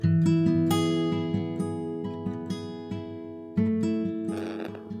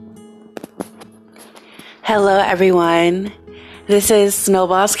Hello, everyone. This is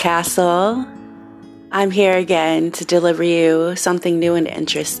Snowball's Castle. I'm here again to deliver you something new and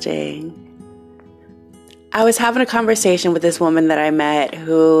interesting. I was having a conversation with this woman that I met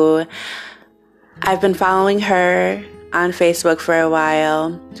who I've been following her on Facebook for a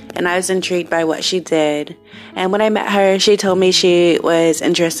while, and I was intrigued by what she did. And when I met her, she told me she was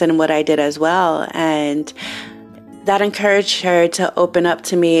interested in what I did as well, and that encouraged her to open up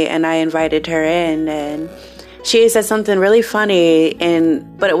to me, and I invited her in, and she said something really funny,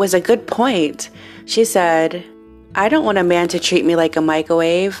 but it was a good point. She said, "I don't want a man to treat me like a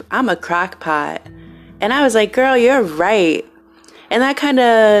microwave. I'm a crockpot." And I was like, girl, you're right. And that kind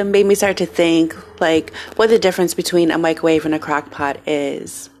of made me start to think, like, what the difference between a microwave and a crockpot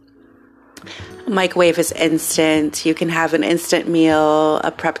is. A microwave is instant. You can have an instant meal,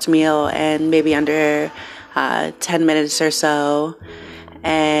 a prepped meal, and maybe under 10 minutes or so.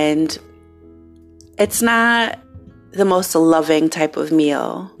 And it's not the most loving type of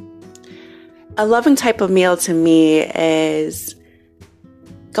meal. A loving type of meal to me is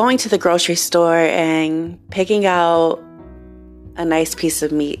going to the grocery store and picking out a nice piece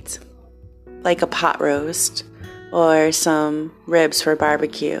of meat, like a pot roast or some ribs for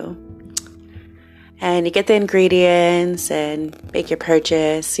barbecue. And you get the ingredients and make your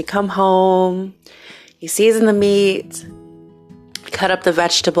purchase. You come home, you season the meat, cut up the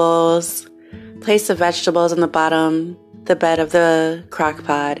vegetables, place the vegetables on the bed of the crock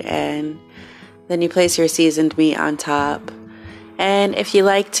pot, and then you place your seasoned meat on top. And if you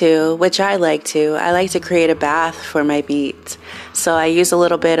like to, which I like to create a bath for my meat. So I use a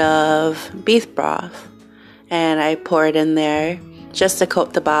little bit of beef broth and I pour it in there just to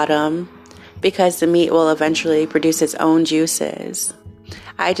coat the bottom because the meat will eventually produce its own juices.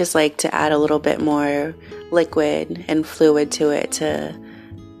 I just like to add a little bit more liquid and fluid to it to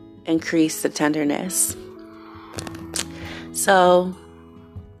increase the tenderness. So,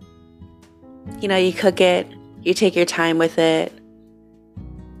 you cook it, you take your time with it,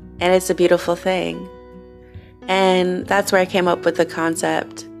 and it's a beautiful thing. And that's where I came up with the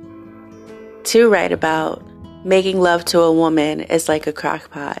concept to write about making love to a woman is like a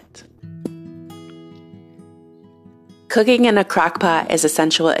crock pot. Cooking in a crock pot is a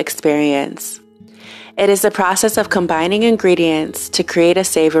sensual experience. It is the process of combining ingredients to create a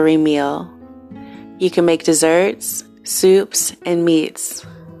savory meal. You can make desserts, soups, and meats.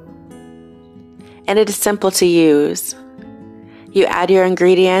 And it is simple to use. You add your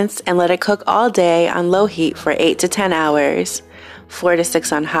ingredients and let it cook all day on low heat for 8 to 10 hours, 4 to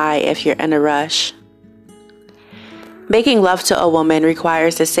 6 on high if you're in a rush. Making love to a woman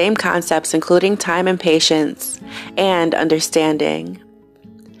requires the same concepts, including time and patience and understanding.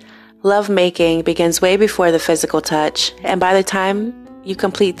 Love making begins way before the physical touch, and by the time you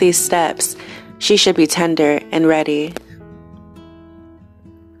complete these steps, she should be tender and ready.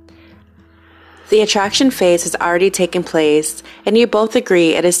 The attraction phase has already taken place, and you both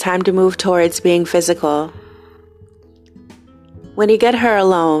agree it is time to move towards being physical. When you get her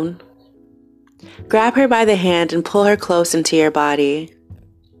alone, grab her by the hand and pull her close into your body.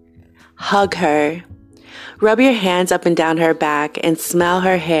 Hug her. Rub your hands up and down her back and smell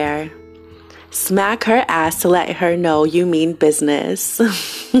her hair. Smack her ass to let her know you mean business.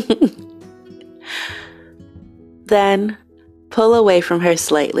 Then, pull away from her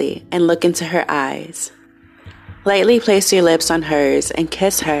slightly and look into her eyes. Lightly place your lips on hers and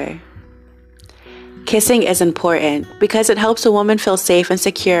kiss her. Kissing is important because it helps a woman feel safe and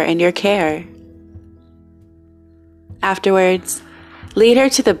secure in your care. Afterwards, lead her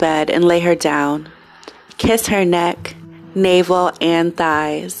to the bed and lay her down. Kiss her neck, navel, and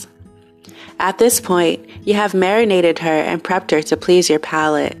thighs. At this point, you have marinated her and prepped her to please your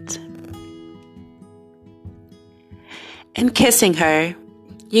palate. In kissing her,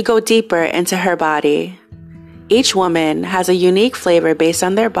 you go deeper into her body. Each woman has a unique flavor based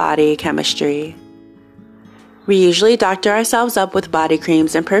on their body chemistry. We usually doctor ourselves up with body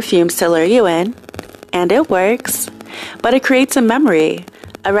creams and perfumes to lure you in, and it works, but it creates a memory,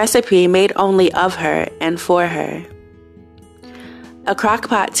 a recipe made only of her and for her. A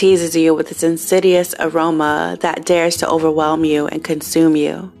crockpot teases you with its insidious aroma that dares to overwhelm you and consume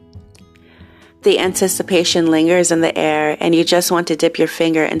you. The anticipation lingers in the air, and you just want to dip your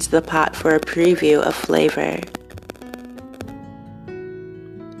finger into the pot for a preview of flavor.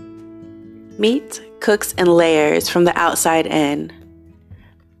 Meat cooks in layers from the outside in.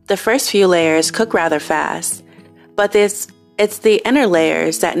 The first few layers cook rather fast, but it's the inner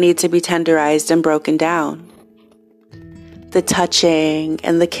layers that need to be tenderized and broken down. The touching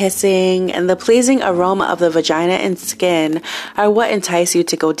and the kissing and the pleasing aroma of the vagina and skin are what entice you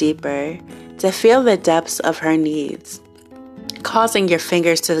to go deeper, to feel the depths of her needs, causing your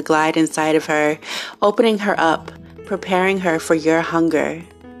fingers to glide inside of her, opening her up, preparing her for your hunger.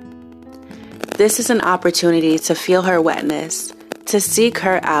 This is an opportunity to feel her wetness, to seek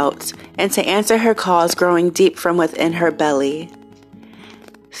her out, and to answer her calls growing deep from within her belly.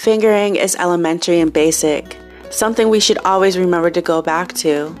 Fingering is elementary and basic, something we should always remember to go back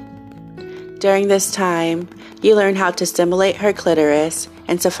to. During this time, you learn how to stimulate her clitoris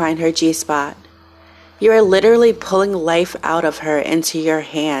and to find her G-spot. You are literally pulling life out of her into your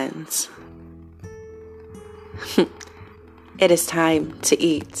hands. It is time to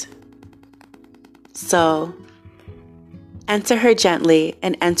eat. So, enter her gently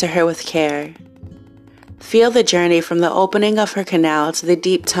and enter her with care. Feel the journey from the opening of her canal to the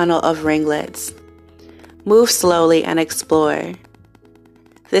deep tunnel of ringlets. Move slowly and explore.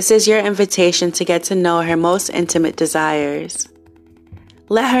 This is your invitation to get to know her most intimate desires.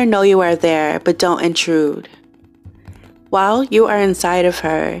 Let her know you are there, but don't intrude. While you are inside of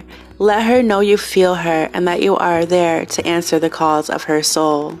her, let her know you feel her and that you are there to answer the calls of her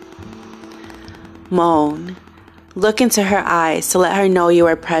soul. Moan. Look into her eyes to let her know you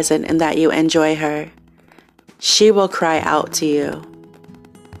are present and that you enjoy her. She will cry out to you.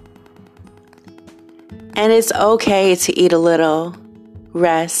 And it's okay to eat a little,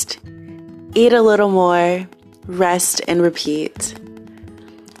 rest, eat a little more, rest, and repeat.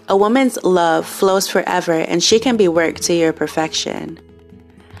 A woman's love flows forever and she can be worked to your perfection.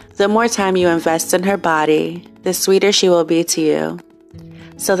 The more time you invest in her body, the sweeter she will be to you.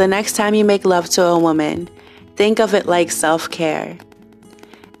 So the next time you make love to a woman, think of it like self-care.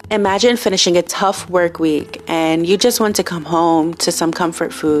 Imagine finishing a tough work week and you just want to come home to some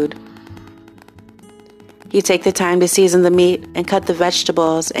comfort food. You take the time to season the meat and cut the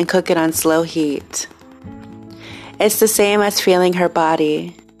vegetables and cook it on slow heat. It's the same as feeling her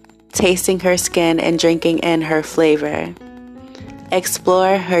body, tasting her skin and drinking in her flavor.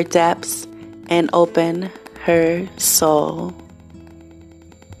 Explore her depths and open her soul.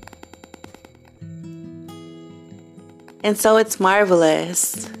 And so it's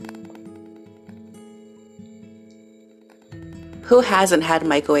marvelous. Who hasn't had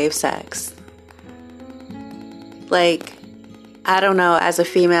microwave sex? Like, I don't know, as a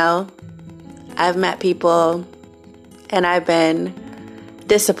female, I've met people and I've been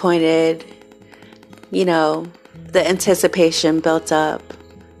disappointed. You know, the anticipation built up.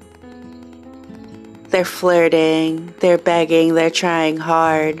 They're flirting, they're begging, they're trying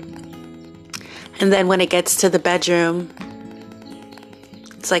hard. And then when it gets to the bedroom,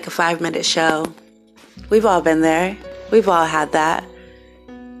 it's like a 5-minute show. We've all been there. We've all had that.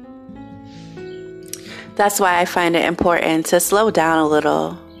 That's why I find it important to slow down a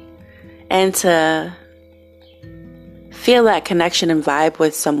little and to feel that connection and vibe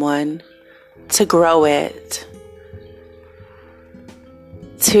with someone, to grow it,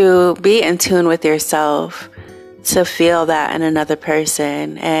 to be in tune with yourself, to feel that in another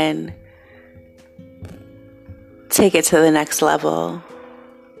person and take it to the next level.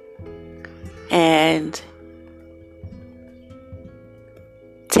 And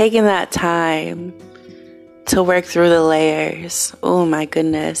taking that time to work through the layers. Oh my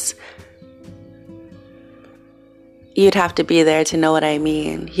goodness. You'd have to be there to know what I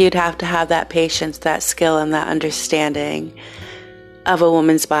mean. You'd have to have that patience, that skill, and that understanding of a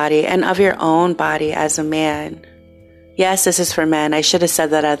woman's body and of your own body as a man. Yes, this is for men. I should have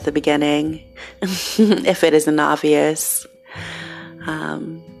said that at the beginning, if it isn't obvious.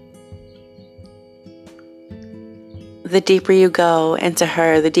 The deeper you go into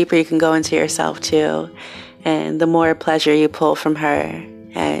her, the deeper you can go into yourself too. And the more pleasure you pull from her.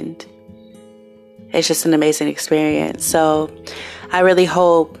 And it's just an amazing experience. So I really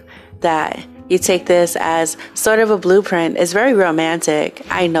hope that you take this as sort of a blueprint. It's very romantic.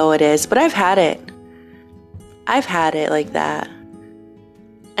 I know it is, but I've had it. I've had it like that.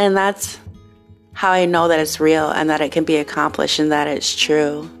 And that's how I know that it's real and that it can be accomplished and that it's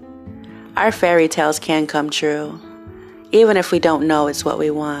true. Our fairy tales can come true, even if we don't know it's what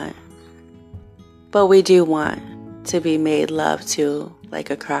we want. But we do want to be made love to like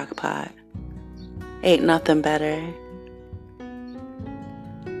a crockpot. Ain't nothing better.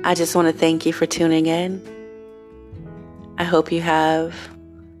 I just want to thank you for tuning in. I hope you have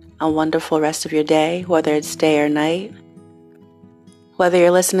a wonderful rest of your day, whether it's day or night. Whether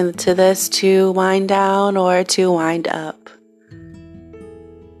you're listening to this to wind down or to wind up.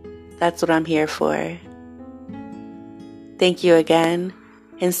 That's what I'm here for. Thank you again,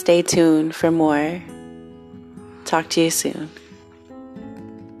 and stay tuned for more talk to you soon.